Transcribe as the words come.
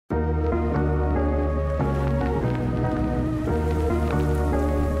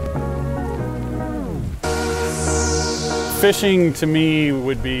Fishing to me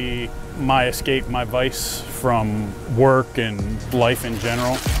would be my escape, my vice from work and life in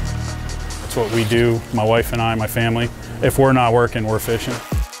general. That's what we do, my wife and I, my family. If we're not working, we're fishing.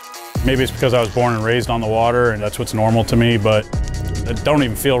 Maybe it's because I was born and raised on the water and that's what's normal to me, but it don't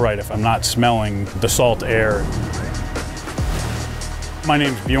even feel right if I'm not smelling the salt air. My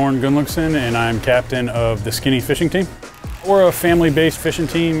name's Bjorn Gunnlaugsson and I'm captain of the Skinny fishing team. We're a family-based fishing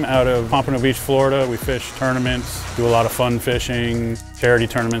team out of Pompano Beach, Florida. We fish tournaments, do a lot of fun fishing, charity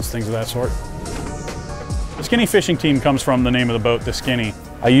tournaments, things of that sort. The Skinny fishing team comes from the name of the boat, the Skinny.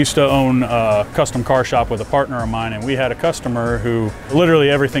 I used to own a custom car shop with a partner of mine, and we had a customer who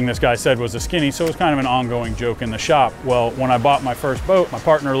literally everything this guy said was a Skinny, so it was kind of an ongoing joke in the shop. Well, when I bought my first boat, my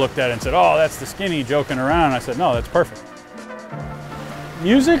partner looked at it and said, "Oh, that's the Skinny," joking around. I said, "No, that's perfect."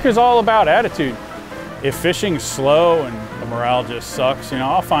 Music is all about attitude. If fishing's slow and the morale just sucks,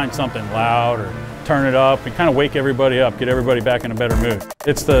 I'll find something loud or turn it up and kind of wake everybody up, get everybody back in a better mood.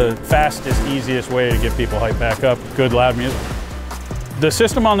 It's the fastest, easiest way to get people hyped back up, good loud music. The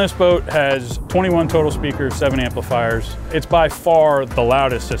system on this boat has 21 total speakers, 7 amplifiers. It's by far the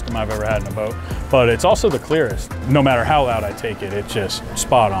loudest system I've ever had in a boat, but it's also the clearest. No matter how loud I take it, it's just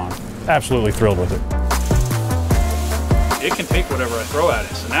spot on. Absolutely thrilled with it. It can take whatever I throw at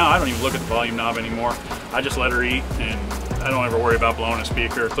it. So now I don't even look at the volume knob anymore. I just let her eat, and I don't ever worry about blowing a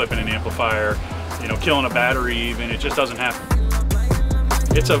speaker, clipping an amplifier, killing a battery even. It just doesn't happen.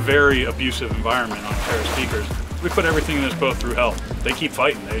 It's a very abusive environment on a pair of speakers. We put everything in this boat through hell. They keep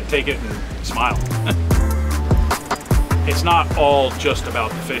fighting. They take it and smile. It's not all just about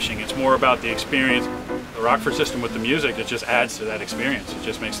the fishing. It's more about the experience. The Rockford system with the music, it just adds to that experience. It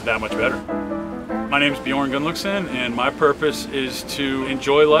just makes it that much better. My name is Bjorn Gunnlaugsson, and my purpose is to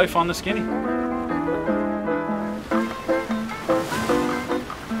enjoy life on the Skinny.